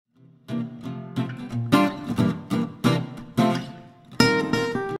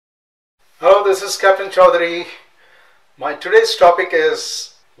this is Captain Chaudhary. My today's topic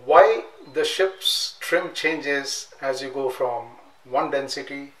is why the ship's trim changes as you go from one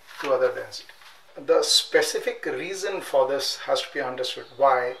density to other density. The specific reason for this has to be understood,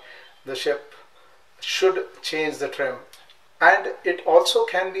 why the ship should change the trim, and it also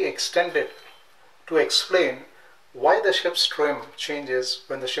can be extended to explain why the ship's trim changes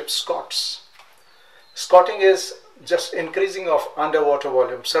when the ship scots. Scotting is just increasing of underwater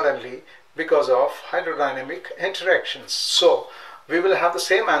volume suddenly because of hydrodynamic interactions. So we will have the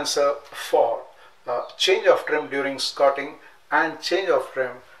same answer for change of trim during scotting and change of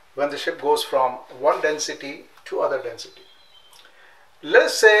trim when the ship goes from one density to other density. Let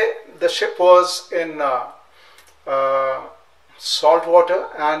us say the ship was in salt water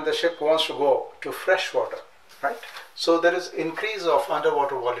and the ship wants to go to fresh water, right? So there is increase of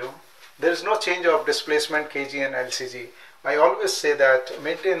underwater volume. There is no change of displacement kg and lcg. I always say that,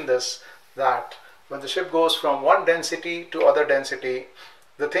 maintain this, that when the ship goes from one density to other density,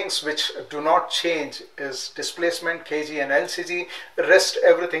 the things which do not change is displacement kg and lcg. The rest,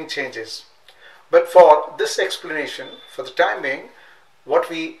 everything changes. But for this explanation, for the time being, what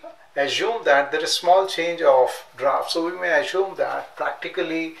we assume that there is small change of draft. So we may assume that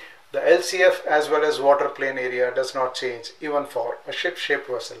practically the LCF as well as water plane area does not change even for a ship-shaped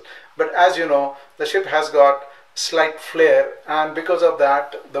vessel. But as you know, the ship has got slight flare, and because of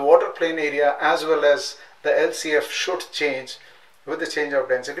that the water plane area as well as the LCF should change with the change of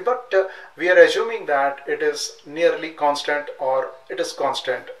density. But we are assuming that it is nearly constant, or it is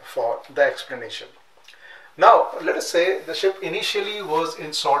constant for the explanation. Now let us say the ship initially was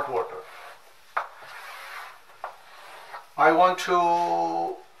in salt water. I want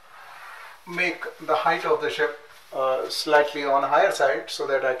to make the height of the ship slightly on higher side so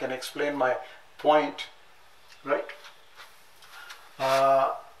that I can explain my point, right?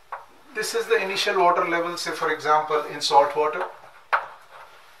 This is the initial water level, say for example in salt water,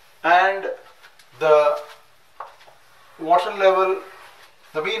 and the water level,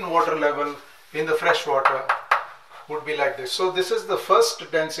 the mean water level in the fresh water would be like this. So this is the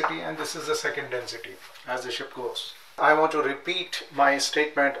first density and this is the second density as the ship goes. I want to repeat my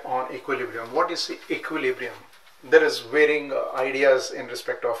statement on equilibrium. What is equilibrium? There is varying ideas in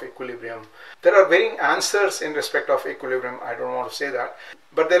respect of equilibrium. There are varying answers in respect of equilibrium. I don't want to say that,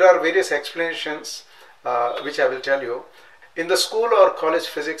 but there are various explanations which I will tell you. In the school or college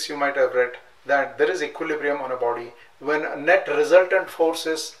physics, you might have read that there is equilibrium on a body when net resultant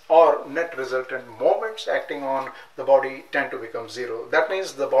forces or net resultant moments acting on the body tend to become zero. That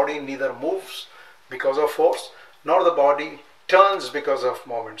means the body neither moves because of force nor the body turns because of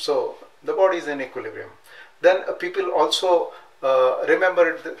moment. So the body is in equilibrium. Then people also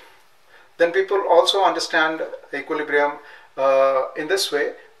remember it. Then people also understand equilibrium in this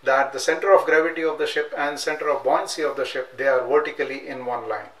way, that the center of gravity of the ship and center of buoyancy of the ship, they are vertically in one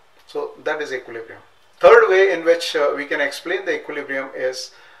line. So that is equilibrium. Third way in which we can explain the equilibrium is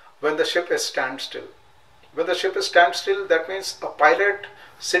when the ship is standstill. When the ship is standstill, that means a pilot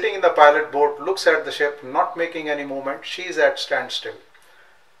sitting in the pilot boat looks at the ship not making any movement. She is at standstill.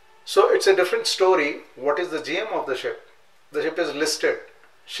 So it's a different story. What is the GM of the ship? The ship is listed.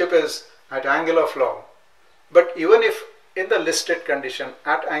 Ship is at angle of yaw. But even if in the listed condition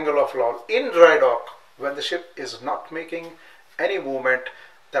at angle of yaw in dry dock, when the ship is not making any movement,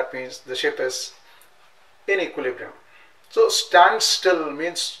 that means the ship is in equilibrium. So standstill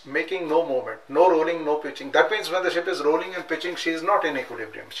means making no movement, no rolling, no pitching. That means when the ship is rolling and pitching, she is not in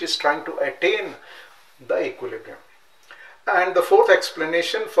equilibrium. She is trying to attain the equilibrium. And the fourth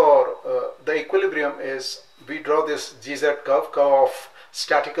explanation for the equilibrium is we draw this GZ curve of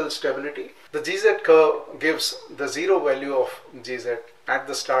statical stability. The GZ curve gives the zero value of GZ at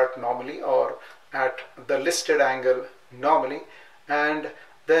the start normally, or at the listed angle normally, and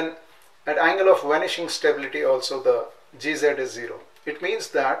then at angle of vanishing stability also the GZ is zero. It means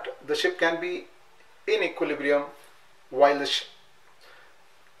that the ship can be in equilibrium while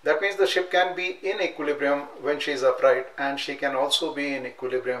that means the ship can be in equilibrium when she is upright, and she can also be in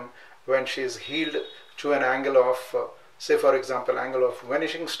equilibrium when she is heeled to an angle of say for example angle of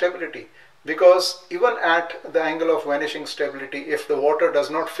vanishing stability. Because even at the angle of vanishing stability, if the water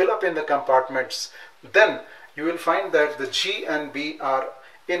does not fill up in the compartments, then you will find that the G and B are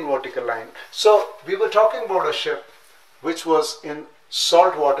in vertical line. So we were talking about a ship which was in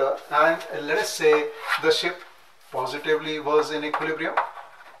salt water, and let us say the ship positively was in equilibrium.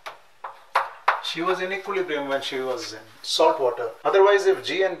 She was in equilibrium when she was in salt water. Otherwise, if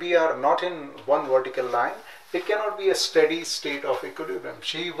G and B are not in one vertical line, it cannot be a steady state of equilibrium.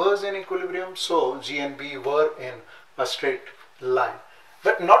 She was in equilibrium, so G and B were in a straight line.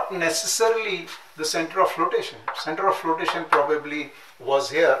 but not necessarily the center of flotation. Center of flotation probably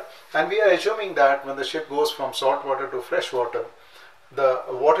was here, and we are assuming that when the ship goes from salt water to fresh water, the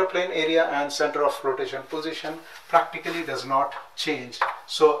water plane area and center of flotation position practically does not change.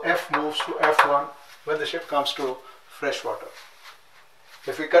 So F moves to F1 when the ship comes to fresh water.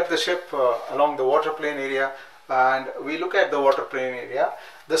 If we cut the ship along the water plane area and we look at the water plane area,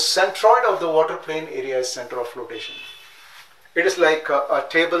 the centroid of the water plane area is center of flotation. It is like a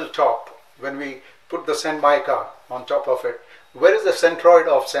tabletop. When we put the sand mica on top of it, where is the centroid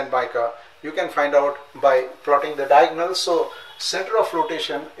of sand mica? You can find out by plotting the diagonal. So center of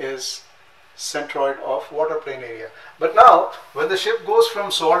flotation is centroid of water plane area. But now when the ship goes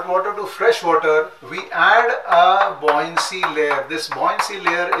from salt water to fresh water, we add a buoyancy layer. This buoyancy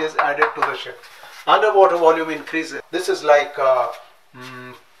layer is added to the ship. Underwater volume increases. This is like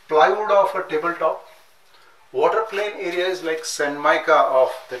plywood of a tabletop. Water plane area is like sand mica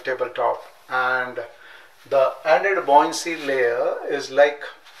of the tabletop, and the added buoyancy layer is like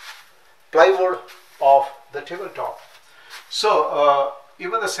plywood of the tabletop. So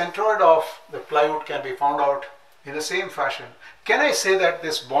even the centroid of the plywood can be found out in the same fashion. Can I say that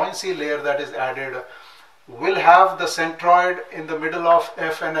this buoyancy layer that is added will have the centroid in the middle of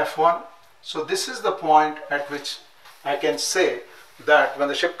F and F1? So this is the point at which I can say that when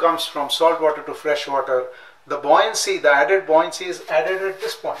the ship comes from salt water to fresh water, the buoyancy, the added buoyancy is added at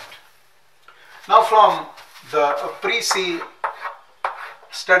this point. Now from the pre-sea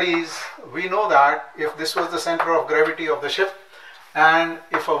studies, we know that if this was the center of gravity of the ship, and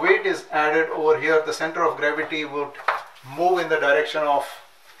if a weight is added over here, the center of gravity would move in the direction of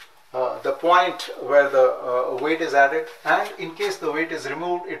the point where the weight is added, and in case the weight is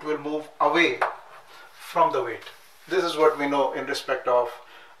removed, it will move away from the weight. This is what we know in respect of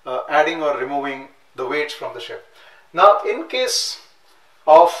adding or removing the weights from the ship. Now in case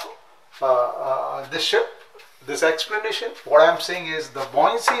of this ship, this explanation, what I am saying is the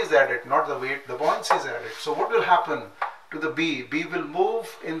buoyancy is added, not the weight, the buoyancy is added. So what will happen to the B? B will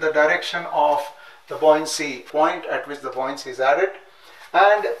move in the direction of the buoyancy point at which the buoyancy is added,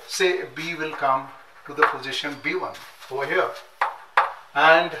 and say B will come to the position B1 over here,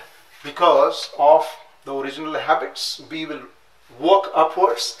 and because of the original habits, B will work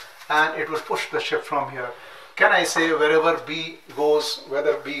upwards and it will push the ship from here. Can I say wherever B goes,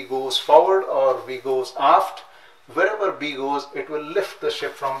 whether B goes forward or B goes aft, wherever B goes, it will lift the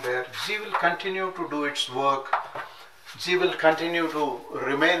ship from there. G will continue to do its work. G will continue to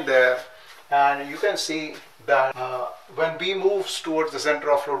remain there, and you can see that when B moves towards the center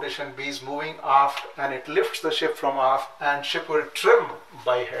of flotation, B is moving aft and it lifts the ship from aft, and ship will trim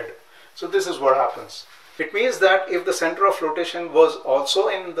by head. So this is what happens. It means that if the center of flotation was also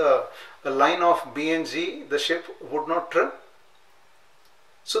in the line of B and G, the ship would not trim.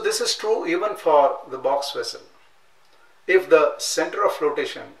 So this is true even for the box vessel. If the center of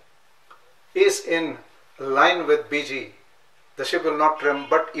flotation is in line with BG, the ship will not trim.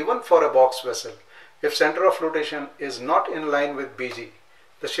 But even for a box vessel, if center of flotation is not in line with BG,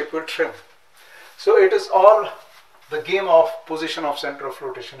 the ship will trim. So it is all the game of position of center of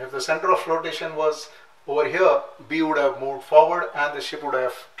flotation. If the center of flotation was over here, B would have moved forward and the ship would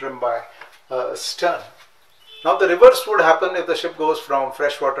have trimmed by stern. Now the reverse would happen if the ship goes from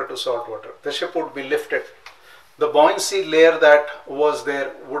fresh water to salt water. The ship would be lifted. The buoyancy layer that was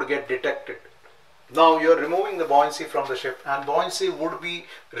there would get detected. Now you are removing the buoyancy from the ship, and buoyancy would be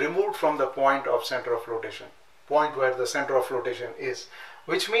removed from the point of center of flotation, point where the center of flotation is,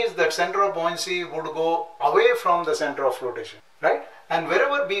 which means that center of buoyancy would go away from the center of flotation, right? And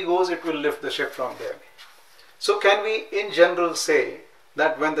wherever B goes, it will lift the ship from there. So can we in general say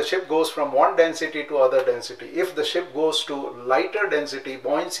that when the ship goes from one density to other density, if the ship goes to lighter density,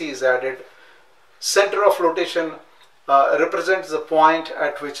 buoyancy is added, center of flotation represents the point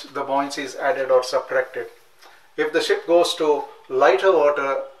at which the buoyancy is added or subtracted. If the ship goes to lighter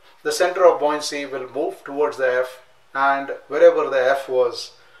water, the center of buoyancy will move towards the F, and wherever the F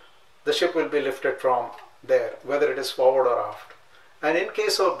was, the ship will be lifted from there, whether it is forward or aft. And in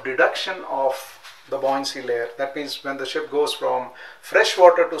case of deduction of the buoyancy layer, that means when the ship goes from fresh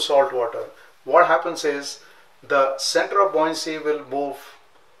water to salt water, what happens is the center of buoyancy will move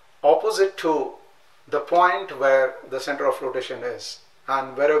opposite to the point where the center of flotation is,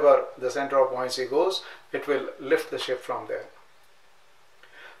 and wherever the center of buoyancy goes, it will lift the ship from there.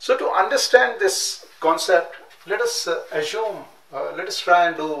 So to understand this concept, let us let us try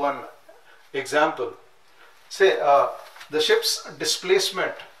and do one example. Say the ship's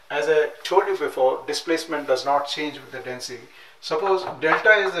displacement, as I told you before, displacement does not change with the density. Suppose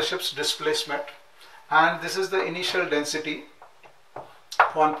delta is the ship's displacement and this is the initial density,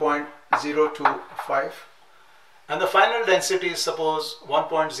 1.025 and the final density is suppose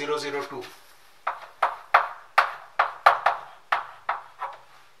 1.002.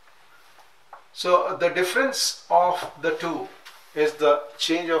 So the difference of the two is the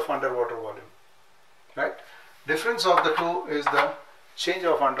change of underwater volume, right? Difference of the two is the change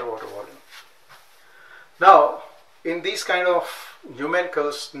of underwater volume. Now, in these kind of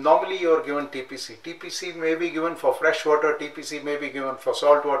numericals, normally you are given TPC. TPC may be given for fresh water, TPC may be given for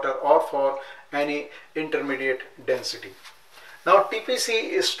salt water or for any intermediate density. Now,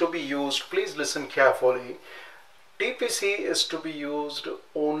 TPC is to be used, please listen carefully. TPC is to be used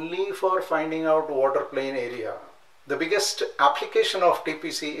only for finding out water plane area. The biggest application of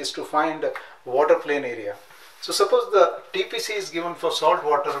TPC is to find water plane area. So suppose the TPC is given for salt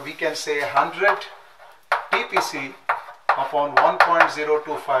water, we can say 100 TPC upon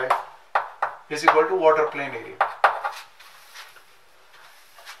 1.025 is equal to water plane area.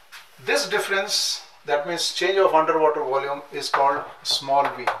 This difference, that means change of underwater volume, is called small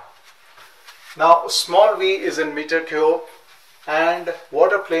v. Now small v is in meter cube and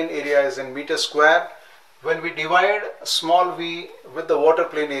water plane area is in meter square. When we divide small v with the water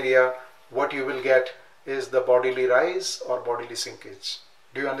plane area, what you will get is the bodily rise or bodily sinkage.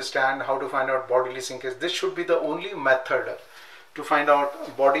 Do you understand how to find out bodily sinkage? This should be the only method to find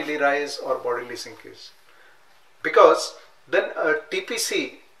out bodily rise or bodily sinkage. Because then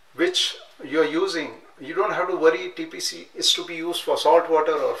TPC which you are using, you don't have to worry TPC is to be used for salt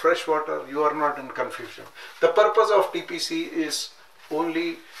water or fresh water. You are not in confusion. The purpose of TPC is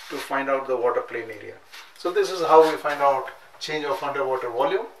only to find out the water plane area. So this is how we find out change of underwater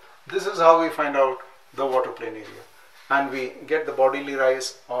volume. This is how we find out the water plane area. And we get the bodily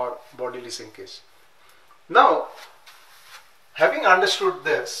rise or bodily sinkage. Now, having understood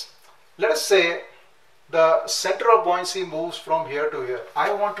this, let us say the center of buoyancy moves from here to here.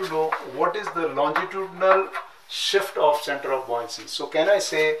 I want to know what is the longitudinal shift of center of buoyancy. So can I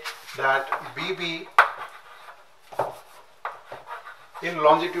say that BB in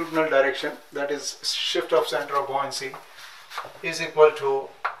longitudinal direction, that is shift of center of buoyancy, is equal to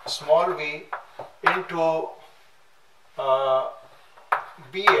small v into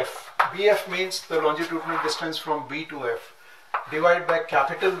BF. BF means the longitudinal distance from B to F, divided by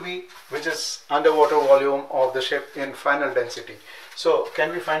capital V, which is underwater volume of the ship in final density. So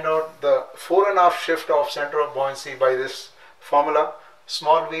can we find out the 4.5 shift of center of buoyancy by this formula?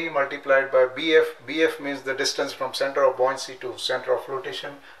 Small v multiplied by BF. BF means the distance from center of buoyancy to center of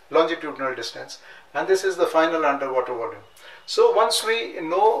flotation, longitudinal distance, and this is the final underwater volume. So once we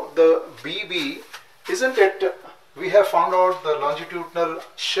know the BB, isn't it we have found out the longitudinal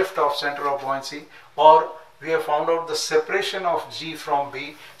shift of center of buoyancy, or we have found out the separation of G from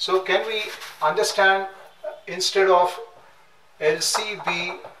B. So can we understand, instead of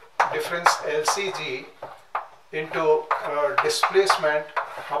LCB difference LCG into displacement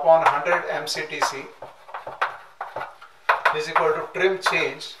upon 100 MCTC is equal to trim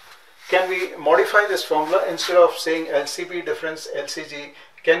change, can we modify this formula? Instead of saying LCB difference LCG,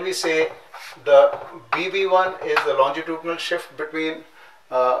 can we say the BB1 is the longitudinal shift between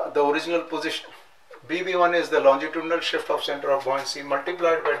the original position. BB1 is the longitudinal shift of center of buoyancy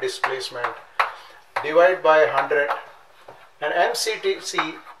multiplied by displacement, divided by 100, and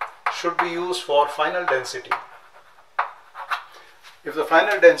MCTC should be used for final density. If the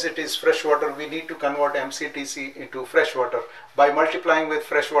final density is fresh water, we need to convert MCTC into fresh water by multiplying with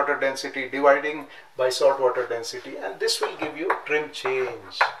fresh water density, dividing by salt water density, and this will give you trim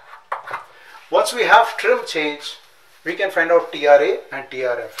change. Once we have trim change, we can find out TRA and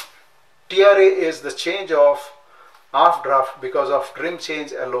TRF. TRA is the change of aft draft because of trim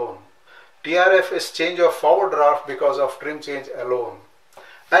change alone. TRF is change of forward draft because of trim change alone.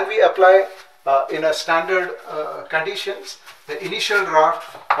 And we apply in a standard conditions the initial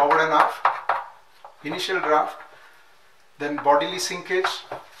draft forward and aft, initial draft, then bodily sinkage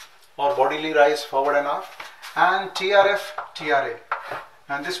or bodily rise forward and aft, and TRF, TRA,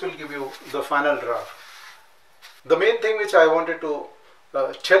 and this will give you the final draft. The main thing which I wanted to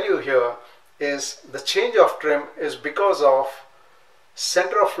tell you here is the change of trim is because of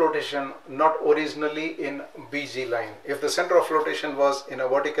center of flotation not originally in BG line. If the center of flotation was in a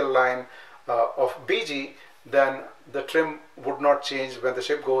vertical line of BG, then the trim would not change when the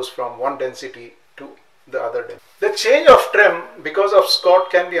ship goes from one density to the other density. The change of trim because of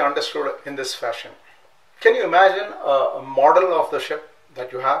Scott can be understood in this fashion. Can you imagine a model of the ship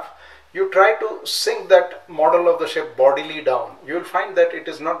that you have? You try to sink that model of the ship bodily down. You will find that it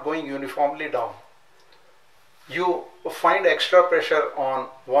is not going uniformly down. You find extra pressure on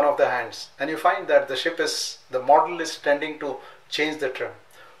one of the hands and you find that the model is tending to change the trend.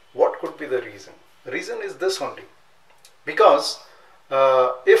 What could be the reason? The reason is this only. Because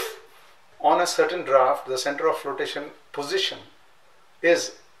if on a certain draft the center of flotation position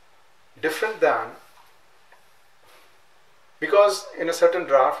is different than, because in a certain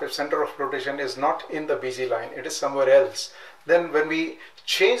draft if center of flotation is not in the BG line, it is somewhere else, then when we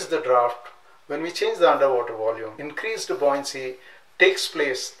change the draft, when we change the underwater volume, increased buoyancy takes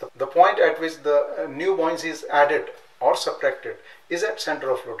place. The point at which the new buoyancy is added or subtracted is at center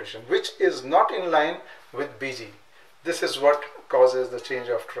of flotation, which is not in line with BG. This is what causes the change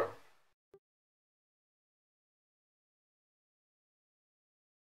of trend.